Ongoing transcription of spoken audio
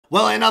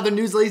Well, in other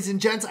news, ladies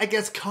and gents, I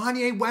guess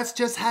Kanye West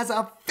just has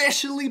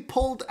officially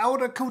pulled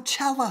out of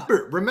Coachella.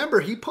 Remember,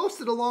 he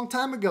posted a long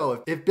time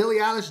ago, if Billie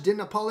Eilish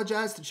didn't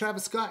apologize to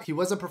Travis Scott, he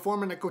wasn't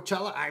performing at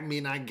Coachella. I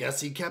mean, I guess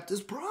he kept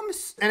his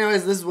promise.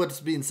 Anyways, this is what's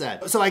being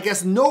said. So I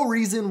guess no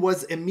reason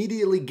was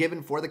immediately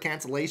given for the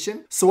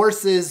cancellation.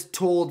 Sources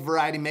told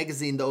Variety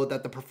magazine, though,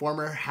 that the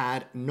performer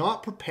had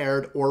not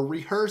prepared or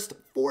rehearsed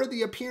for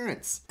the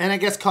appearance. And I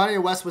guess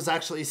Kanye West was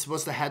actually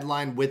supposed to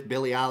headline with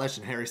Billie Eilish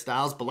and Harry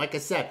Styles, but like I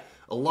said,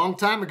 a long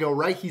time ago,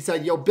 right? He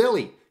said, yo,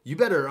 Billie, you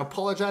better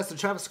apologize to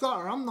Travis Scott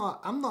or I'm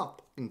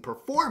not fucking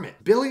performing.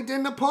 Billie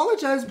didn't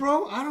apologize,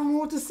 bro. I don't know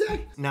what to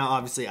say. Now,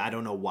 obviously, I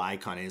don't know why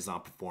Kanye is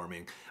not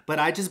performing, but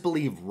I just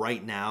believe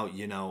right now,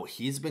 you know,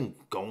 he's been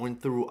going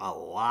through a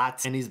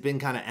lot and he's been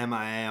kind of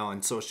MIA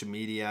on social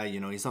media. You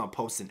know, he's not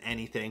posting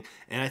anything.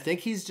 And I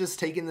think he's just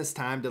taking this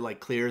time to like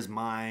clear his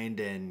mind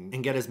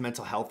and get his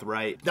mental health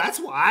right. That's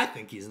why I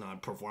think he's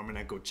not performing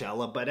at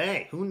Coachella, but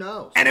hey, who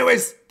knows?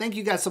 Anyways, thank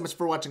you guys so much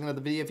for watching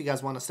another video. If you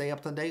guys want to stay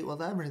up to date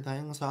with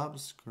everything,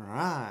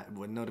 subscribe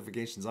with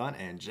notifications on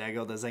and check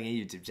out the second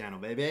YouTube channel,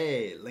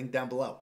 baby. Link down below.